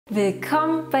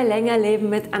Willkommen bei Länger leben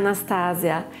mit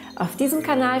Anastasia. Auf diesem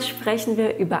Kanal sprechen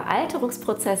wir über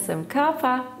Alterungsprozesse im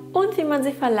Körper und wie man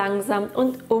sie verlangsamt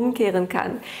und umkehren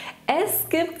kann. Es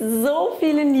gibt so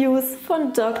viele News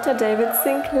von Dr. David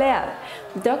Sinclair.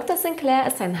 Dr. Sinclair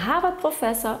ist ein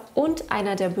Harvard-Professor und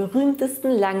einer der berühmtesten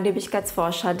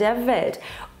Langlebigkeitsforscher der Welt.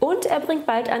 Und er bringt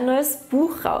bald ein neues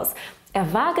Buch raus.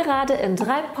 Er war gerade in 3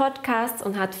 Podcasts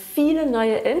und hat viele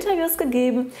neue Interviews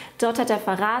gegeben. Dort hat er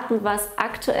verraten, was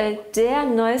aktuell der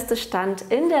neueste Stand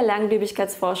in der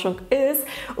Langlebigkeitsforschung ist.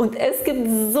 Und es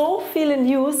gibt so viele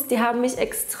News, die haben mich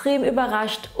extrem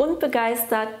überrascht und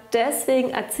begeistert.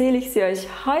 Deswegen erzähle ich sie euch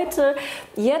heute.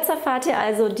 Jetzt erfahrt ihr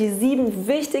also die 7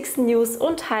 wichtigsten News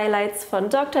und Highlights von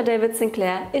Dr. David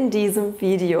Sinclair in diesem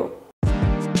Video.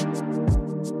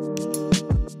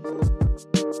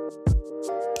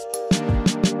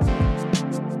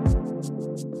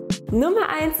 Nummer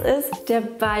 1 ist der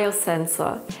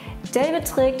Biosensor. David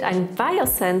trägt einen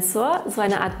Biosensor, so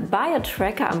eine Art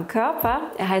Bio-Tracker am Körper.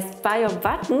 Er heißt Bio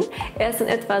Button. Er ist in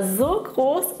etwa so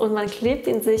groß und man klebt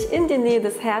ihn sich in die Nähe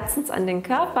des Herzens an den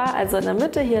Körper, also in der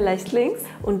Mitte hier leicht links.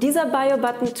 Und dieser Bio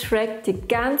Button trackt die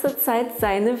ganze Zeit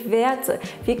seine Werte,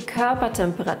 wie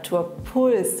Körpertemperatur,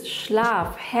 Puls,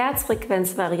 Schlaf,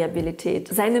 Herzfrequenzvariabilität,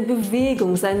 seine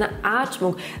Bewegung, seine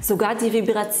Atmung, sogar die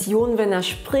Vibration, wenn er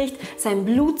spricht, sein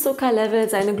Blutzuckerlevel,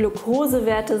 seine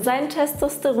Glukosewerte, sein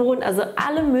Testosteron. Also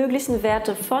alle möglichen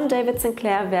Werte von David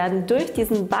Sinclair werden durch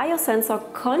diesen Biosensor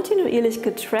kontinuierlich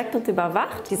getrackt und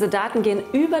überwacht. Diese Daten gehen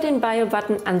über den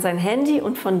Bio-Button an sein Handy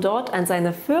und von dort an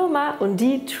seine Firma und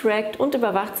die trackt und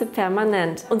überwacht sie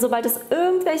permanent. Und sobald es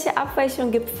irgendwelche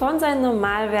Abweichungen gibt von seinen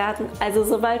Normalwerten, also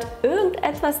sobald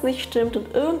irgendetwas nicht stimmt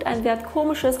und irgendein Wert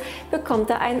komisch ist,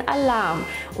 bekommt er einen Alarm.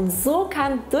 Und so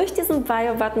kann durch diesen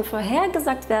Bio-Button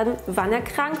vorhergesagt werden, wann er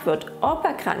krank wird, ob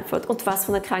er krank wird und was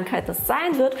für eine Krankheit es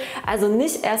sein wird. Also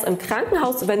nicht erst im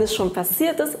Krankenhaus, wenn es schon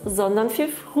passiert ist, sondern viel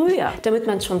früher, damit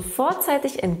man schon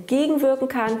vorzeitig entgegenwirken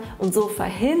kann und so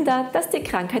verhindert, dass die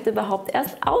Krankheit überhaupt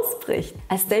erst ausbricht.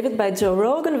 Als David bei Joe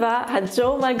Rogan war, hat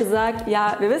Joe mal gesagt,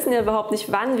 ja, wir wissen ja überhaupt nicht,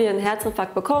 wann wir einen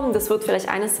Herzinfarkt bekommen, das wird vielleicht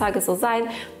eines Tages so sein.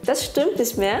 Das stimmt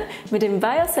nicht mehr. Mit dem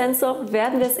Biosensor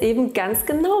werden wir es eben ganz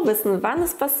genau wissen, wann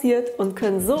es passiert und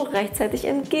können so rechtzeitig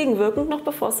entgegenwirken, noch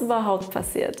bevor es überhaupt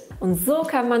passiert. Und so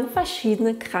kann man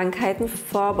verschiedene Krankheiten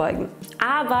vorbeugen.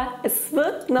 Aber es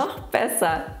wird noch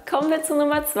besser. Kommen wir zu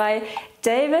Nummer 2.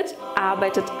 David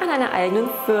arbeitet an einer eigenen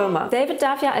Firma. David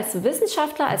darf ja als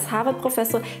Wissenschaftler, als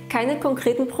Harvard-Professor keine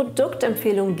konkreten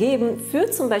Produktempfehlungen geben für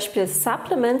zum Beispiel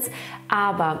Supplements,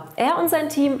 aber er und sein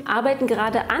Team arbeiten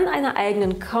gerade an einer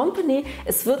eigenen Company.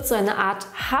 Es wird so eine Art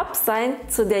Hub sein,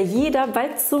 zu der jeder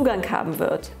bald Zugang haben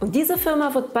wird. Und diese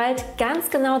Firma wird bald ganz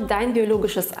genau dein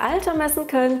biologisches Alter messen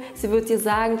können. Sie wird dir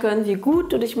sagen können, wie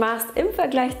gut du dich machst im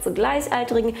Vergleich zu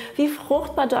Gleichaltrigen, wie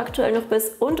fruchtbar du aktuell noch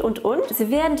bist und.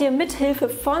 Sie werden dir mithilfe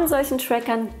von solchen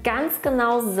Trackern ganz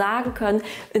genau sagen können,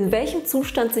 in welchem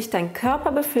Zustand sich dein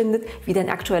Körper befindet, wie dein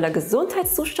aktueller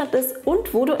Gesundheitszustand ist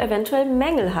und wo du eventuell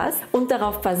Mängel hast. Und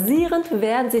darauf basierend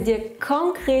werden sie dir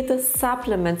konkrete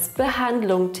Supplements,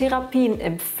 Behandlungen, Therapien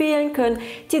empfehlen können,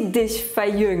 die dich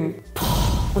verjüngen.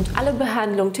 Und alle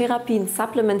Behandlungen, Therapien,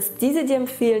 Supplements, die sie dir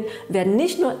empfehlen, werden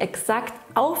nicht nur exakt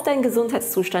auf deinen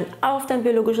Gesundheitszustand, auf dein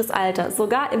biologisches Alter,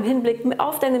 sogar im Hinblick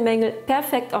auf deine Mängel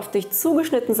perfekt auf dich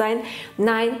zugeschnitten sein.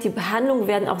 Nein, die Behandlungen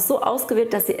werden auch so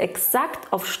ausgewählt, dass sie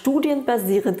exakt auf Studien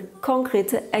basierend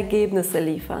konkrete Ergebnisse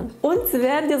liefern. Und sie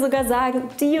werden dir sogar sagen,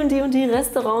 die und die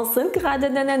Restaurants sind gerade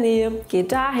in deiner Nähe. Geh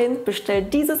dahin, bestell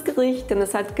dieses Gericht, denn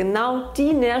es hat genau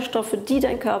die Nährstoffe, die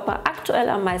dein Körper aktuell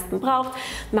am meisten braucht.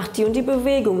 Mach die und die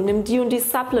Bewegung, nimm die und die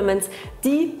Supplements,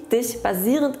 die dich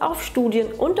basierend auf Studien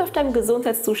und auf deinem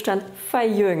Gesundheitszustand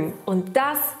verjüngen. Und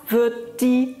das wird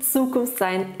die Zukunft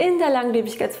sein in der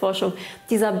Langlebigkeitsforschung.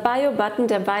 Dieser Bio-Button,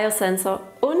 der Biosensor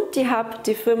und die Hub,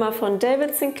 die Firma von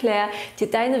David Sinclair, die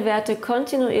deine Werte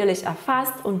kontinuierlich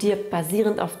erfasst und dir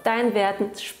basierend auf deinen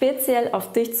Werten speziell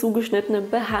auf dich zugeschnittene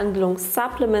Behandlungs-,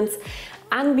 Supplements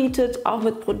anbietet, auch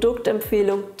mit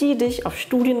Produktempfehlungen, die dich auf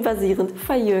Studien basierend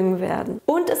verjüngen werden.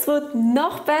 Und es wird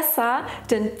noch besser,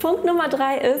 denn Punkt Nummer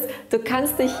 3 ist, du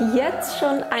kannst dich jetzt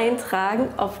schon eintragen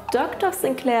auf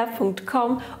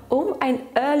drsinclair.com, um ein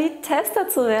Early Tester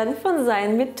zu werden von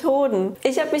seinen Methoden.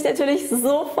 Ich habe mich natürlich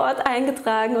sofort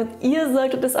eingetragen und ihr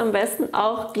solltet es am besten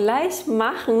auch gleich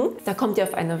machen. Da kommt ihr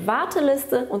auf eine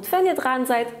Warteliste und wenn ihr dran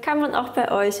seid, kann man auch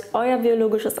bei euch euer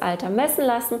biologisches Alter messen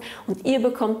lassen und ihr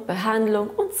bekommt Behandlung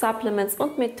und Supplements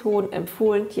und Methoden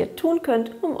empfohlen, die ihr tun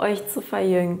könnt, um euch zu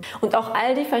verjüngen. Und auch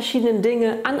all die verschiedenen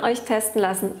Dinge an euch testen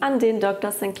lassen, an denen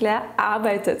Dr. Sinclair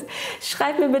arbeitet.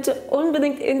 Schreibt mir bitte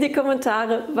unbedingt in die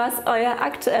Kommentare, was euer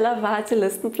aktueller potenzieller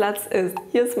Wartelistenplatz ist.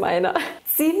 Hier ist meiner.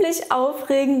 Ziemlich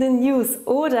aufregende News,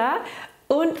 oder?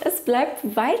 Und es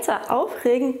bleibt weiter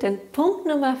aufregend, denn Punkt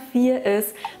Nummer 4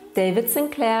 ist, David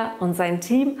Sinclair und sein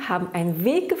Team haben einen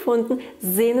Weg gefunden,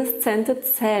 seneszente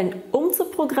Zellen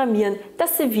umzuprogrammieren,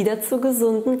 dass sie wieder zu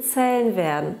gesunden Zellen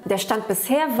werden. Der Stand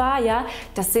bisher war ja,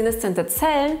 dass seneszente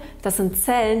Zellen, das sind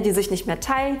Zellen, die sich nicht mehr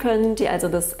teilen können, die also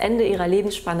das Ende ihrer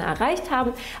Lebensspanne erreicht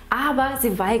haben, aber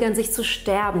sie weigern sich zu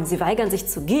sterben, sie weigern sich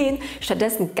zu gehen,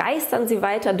 stattdessen geistern sie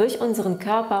weiter durch unseren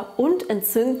Körper und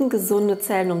entzünden gesunde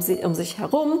Zellen um sich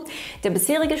herum. Der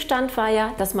bisherige Stand war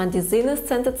ja, dass man die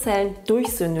seneszente Zellen durch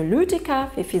Senolytika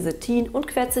wie Fisetin und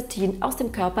Quercetin aus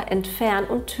dem Körper entfernen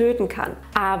und töten kann.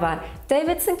 Aber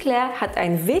David Sinclair hat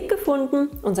einen Weg gefunden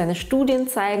und seine Studien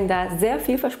zeigen da sehr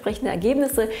vielversprechende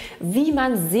Ergebnisse, wie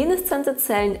man seneszente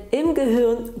Zellen im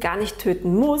Gehirn gar nicht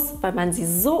töten muss, weil man sie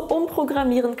so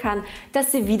umprogrammieren kann,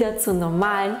 dass sie wieder zu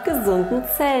normalen, gesunden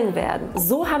Zellen werden.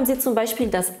 So haben sie zum Beispiel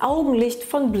das Augenlicht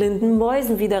von blinden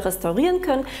Mäusen wieder restaurieren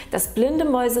können, dass blinde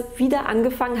Mäuse wieder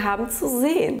angefangen haben zu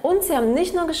sehen. Und sie haben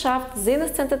nicht nur geschafft,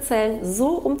 seneszente Zellen so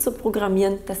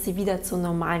umzuprogrammieren, dass sie wieder zu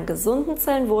normalen, gesunden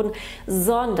Zellen wurden,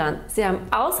 sondern sie haben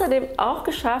außerdem auch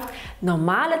geschafft,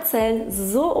 normale Zellen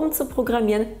so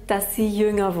umzuprogrammieren, dass sie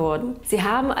jünger wurden. Sie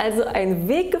haben also einen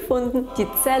Weg gefunden, die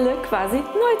Zelle quasi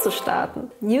neu zu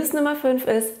starten. News Nummer 5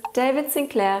 ist, David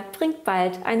Sinclair bringt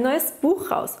bald ein neues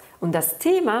Buch raus. Und das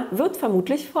Thema wird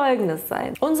vermutlich folgendes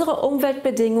sein. Unsere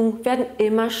Umweltbedingungen werden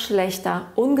immer schlechter,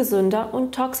 ungesünder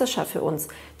und toxischer für uns.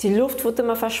 Die Luft wird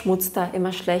immer verschmutzter,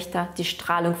 immer schlechter, die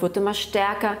Strahlung wird immer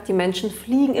stärker, die Menschen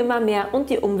fliegen immer mehr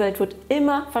und die Umwelt wird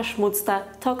immer verschmutzter,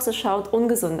 toxischer und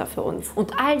ungesünder für uns.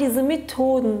 Und all diese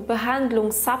Methoden,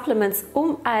 Behandlungen, Supplements,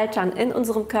 um Altern in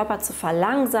unserem Körper zu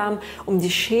verlangsamen, um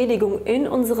die Schädigung in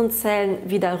unseren Zellen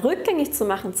wieder rückgängig zu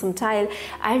machen zum Teil,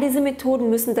 all diese Methoden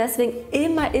müssen deswegen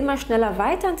immer schneller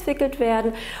weiterentwickelt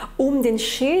werden, um den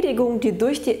Schädigungen, die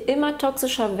durch die immer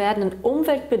toxischer werdenden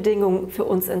Umweltbedingungen für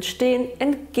uns entstehen,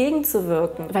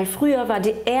 entgegenzuwirken. Weil früher war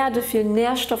die Erde viel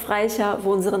nährstoffreicher,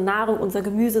 wo unsere Nahrung, unser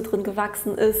Gemüse drin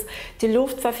gewachsen ist. Die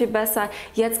Luft war viel besser.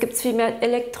 Jetzt gibt es viel mehr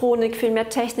Elektronik, viel mehr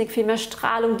Technik, viel mehr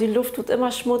Strahlung. Die Luft wird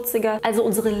immer schmutziger. Also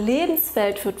unsere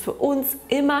Lebenswelt wird für uns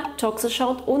immer toxischer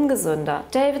und ungesünder.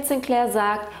 David Sinclair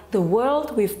sagt, "The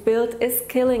world we've built is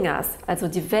killing us." Also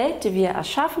die Welt, die wir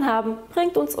erschaffen haben,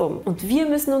 bringt uns um. Und wir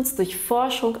müssen uns durch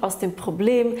Forschung aus den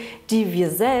Problemen, die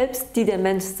wir selbst, die der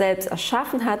Mensch selbst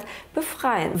erschaffen hat,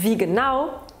 befreien. Wie genau?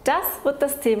 Das wird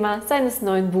das Thema seines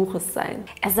neuen Buches sein.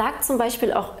 Er sagt zum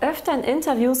Beispiel auch öfter in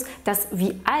Interviews, dass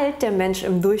wie alt der Mensch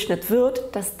im Durchschnitt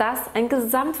wird, dass das ein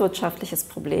gesamtwirtschaftliches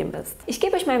Problem ist. Ich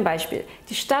gebe euch mal ein Beispiel.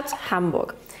 Die Stadt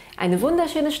Hamburg. Eine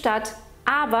wunderschöne Stadt,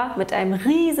 aber mit einem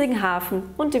riesigen Hafen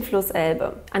und dem Fluss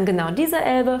Elbe. An genau dieser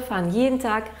Elbe fahren jeden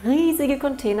Tag riesige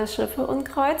Containerschiffe und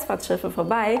Kreuzfahrtschiffe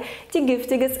vorbei, die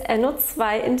giftiges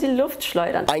NO2 in die Luft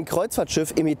schleudern. Ein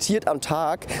Kreuzfahrtschiff emittiert am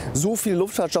Tag so viel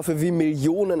Luftschadstoffe wie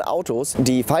Millionen Autos.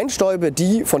 Die Feinstäube,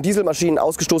 die von Dieselmaschinen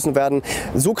ausgestoßen werden,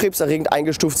 so krebserregend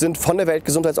eingestuft sind von der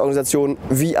Weltgesundheitsorganisation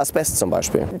wie Asbest zum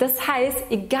Beispiel. Das heißt,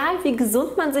 egal wie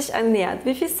gesund man sich ernährt,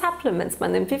 wie viel Supplements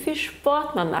man nimmt, wie viel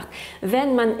Sport man macht,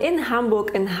 wenn man in Hamburg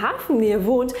in Hafennähe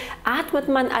wohnt, atmet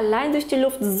man allein durch die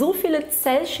Luft so viele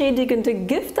zellschädigende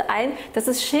Gifte ein, dass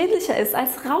es schädlicher ist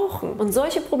als Rauchen. Und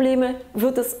solche Probleme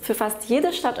wird es für fast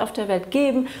jede Stadt auf der Welt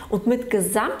geben, und mit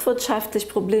gesamtwirtschaftlich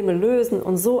Probleme lösen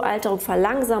und so Alterung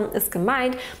verlangsamen ist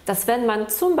gemeint, dass wenn man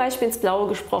zum Beispiel ins Blaue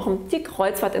gesprochen die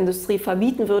Kreuzfahrtindustrie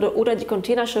verbieten würde oder die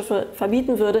Containerschiffe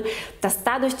verbieten würde, dass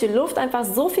dadurch die Luft einfach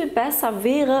so viel besser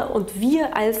wäre und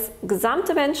wir als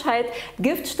gesamte Menschheit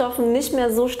Giftstoffen nicht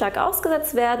mehr so stark ausgesetzt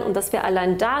werden und dass wir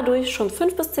allein dadurch schon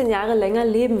 5 bis 10 Jahre länger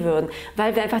leben würden,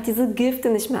 weil wir einfach diese Gifte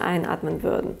nicht mehr einatmen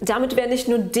würden. Damit wäre nicht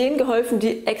nur denen geholfen,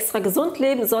 die extra gesund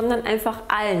leben, sondern einfach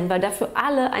allen, weil dafür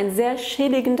alle ein sehr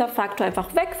schädigender Faktor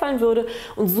einfach wegfallen würde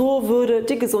und so würde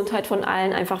die Gesundheit von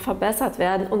allen einfach verbessert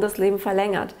werden und das Leben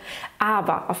verlängert.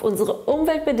 Aber auf unsere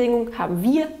Umweltbedingungen haben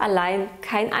wir allein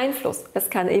keinen Einfluss. Es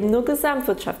kann eben nur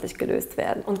gesamtwirtschaftlich gelöst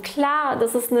werden. Und klar,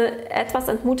 das ist eine etwas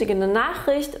entmutigende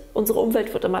Nachricht. Unsere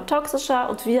Umwelt wird immer toxischer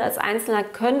und wir als Einzelner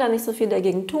können da nicht so viel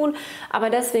dagegen tun. Aber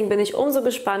deswegen bin ich umso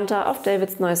gespannter auf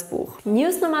Davids neues Buch.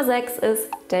 News Nummer 6 ist,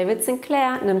 David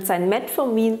Sinclair nimmt sein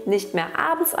Metformin nicht mehr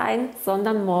abends ein,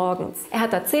 sondern morgens. Er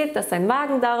hat erzählt, dass sein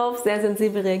Magen darauf sehr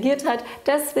sensibel reagiert hat,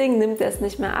 deswegen nimmt er es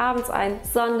nicht mehr abends ein,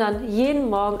 sondern jeden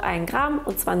Morgen 1 Gramm,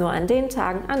 und zwar nur an den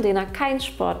Tagen, an denen er keinen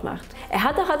Sport macht. Er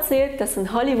hat auch erzählt, dass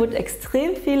in Hollywood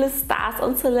extrem viele Stars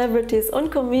und Celebrities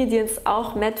und Comedians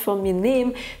auch Metformin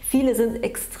nehmen. Viele sind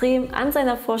extrem an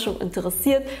seiner Forschung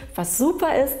interessiert, was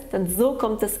super ist, denn so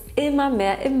kommt es immer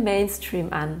mehr im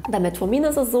Mainstream an. Bei Metformin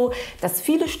ist es so, dass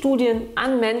viele Studien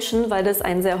an Menschen, weil das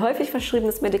ein sehr häufig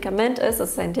verschriebenes Medikament ist,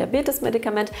 es ist ein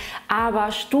Diabetesmedikament,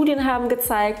 aber Studien haben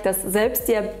gezeigt, dass selbst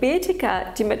Diabetiker,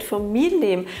 die Metformin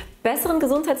nehmen, besseren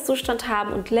Gesundheitszustand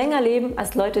haben und länger leben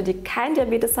als Leute, die kein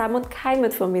Diabetes haben und kein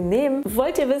Metformin nehmen.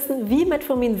 Wollt ihr wissen, wie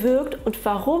Metformin wirkt und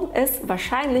warum es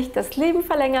wahrscheinlich das Leben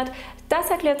verlängert? Das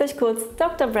erklärt euch kurz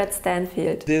Dr. Brett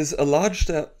Stanfield. There's a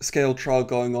large-scale trial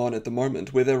going on at the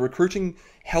moment where they're recruiting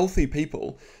healthy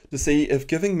people to see if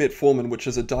giving metformin, which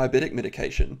is a diabetic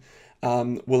medication,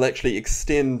 will actually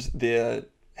extend their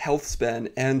health span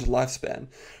and lifespan.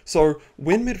 So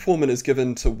when metformin is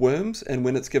given to worms and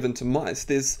when it's given to mice,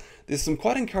 there's some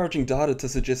quite encouraging data to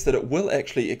suggest that it will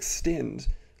actually extend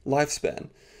lifespan.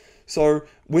 So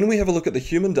when we have a look at the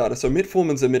human data, so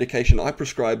metformin's a medication I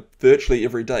prescribe virtually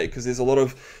every day because there's a lot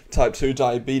of type 2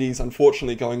 diabetes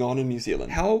unfortunately going on in New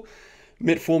Zealand. How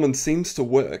metformin seems to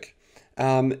work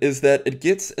is that it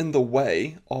gets in the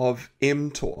way of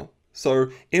mTOR. So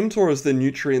mTOR is the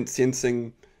nutrient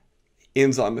sensing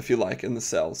enzyme, if you like, in the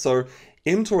cell. So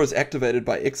mTOR is activated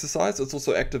by exercise. It's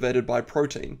also activated by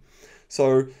protein.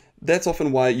 So that's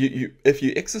often why if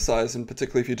you exercise, and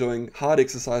particularly if you're doing hard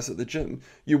exercise at the gym,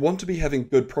 you want to be having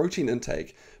good protein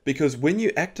intake, because when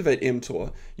you activate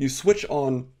mTOR, you switch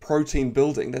on protein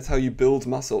building. That's how you build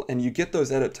muscle, and you get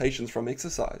those adaptations from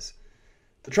exercise.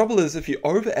 The trouble is, if you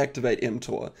overactivate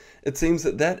mTOR, it seems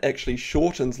that actually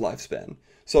shortens lifespan.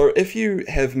 So if you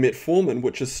have metformin,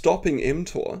 which is stopping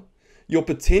mTOR, you're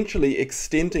potentially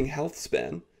extending health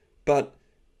span, but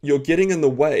you're getting in the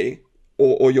way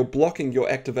or you're blocking your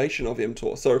activation of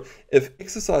mTOR. So if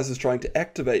exercise is trying to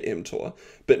activate mTOR,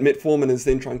 but metformin is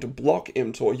then trying to block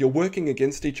mTOR, you're working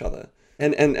against each other.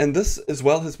 And this as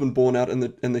well has been borne out in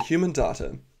the human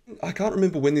data. I can't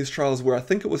remember when these trials were, I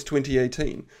think it was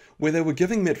 2018, where they were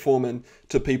giving metformin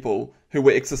to people who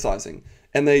were exercising.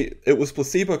 And it was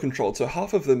placebo controlled, so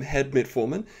half of them had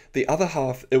metformin, the other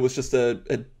half it was just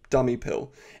a dummy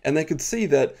pill. And they could see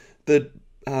that the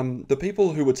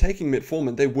people who were taking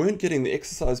metformin, they weren't getting the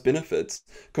exercise benefits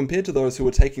compared to those who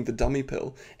were taking the dummy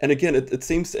pill. And again, it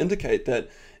seems to indicate that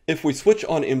if we switch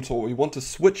on mTOR, we want to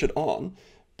switch it on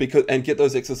and get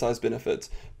those exercise benefits,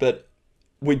 but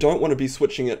we don't want to be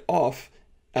switching it off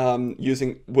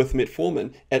with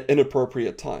metformin at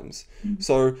inappropriate times.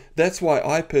 So that's why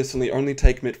I personally only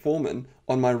take metformin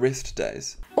on my rest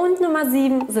days. Und Nummer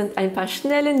 7 sind ein paar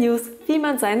schnelle News, wie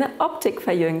man seine Optik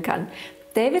verjüngen kann.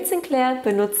 David Sinclair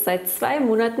benutzt seit 2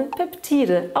 Monaten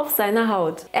Peptide auf seiner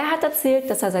Haut. Er hat erzählt,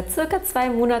 dass er seit circa 2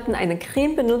 Monaten eine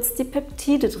Creme benutzt, die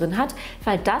Peptide drin hat,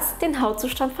 weil das den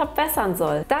Hautzustand verbessern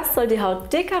soll. Das soll die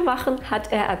Haut dicker machen,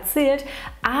 hat er erzählt,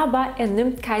 aber er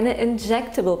nimmt keine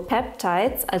Injectable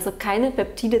Peptides, also keine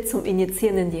Peptide zum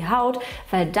Injizieren in die Haut,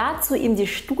 weil dazu ihm die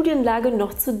Studienlage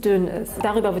noch zu dünn ist.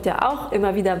 Darüber wird ja auch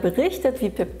immer wieder berichtet, wie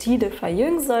Peptide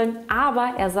verjüngen sollen,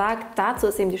 aber er sagt, dazu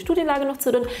ist ihm die Studienlage noch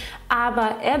zu dünn, aber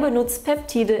er benutzt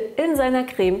Peptide in seiner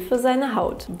Creme für seine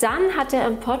Haut. Dann hat er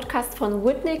im Podcast von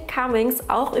Whitney Cummings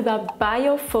auch über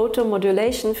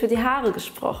Biophotomodulation für die Haare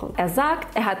gesprochen. Er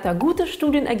sagt, er hat da gute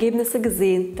Studienergebnisse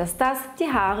gesehen, dass das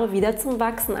die Haare wieder zum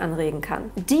Wachsen anregen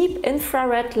kann. Deep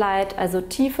Infrared Light, also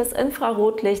tiefes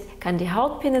Infrarotlicht, kann die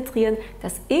Haut penetrieren,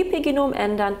 das Epigenom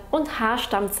ändern und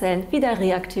Haarstammzellen wieder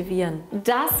reaktivieren.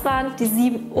 Das waren die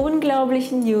 7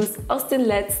 unglaublichen News aus den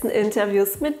letzten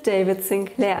Interviews mit David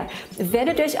Sinclair.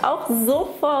 Werdet ihr euch auch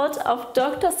sofort auf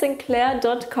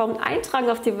drsinclair.com eintragen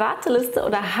auf die Warteliste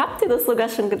oder habt ihr das sogar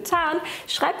schon getan?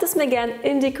 Schreibt es mir gerne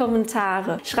in die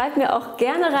Kommentare. Schreibt mir auch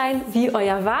gerne rein, wie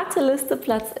euer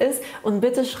Wartelisteplatz ist, und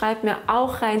bitte schreibt mir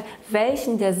auch rein,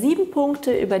 welchen der 7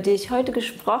 Punkte, über die ich heute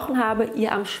gesprochen habe,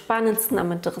 ihr am spannendsten,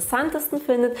 am interessantesten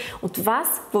findet und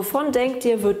wovon denkt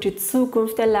ihr, wird die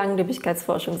Zukunft der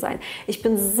Langlebigkeitsforschung sein. Ich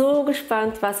bin so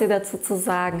gespannt, was ihr dazu zu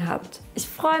sagen habt. Ich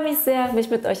freue mich sehr, mich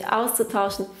mit euch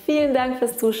auszutauschen. Vielen Dank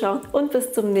fürs Zuschauen und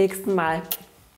bis zum nächsten Mal.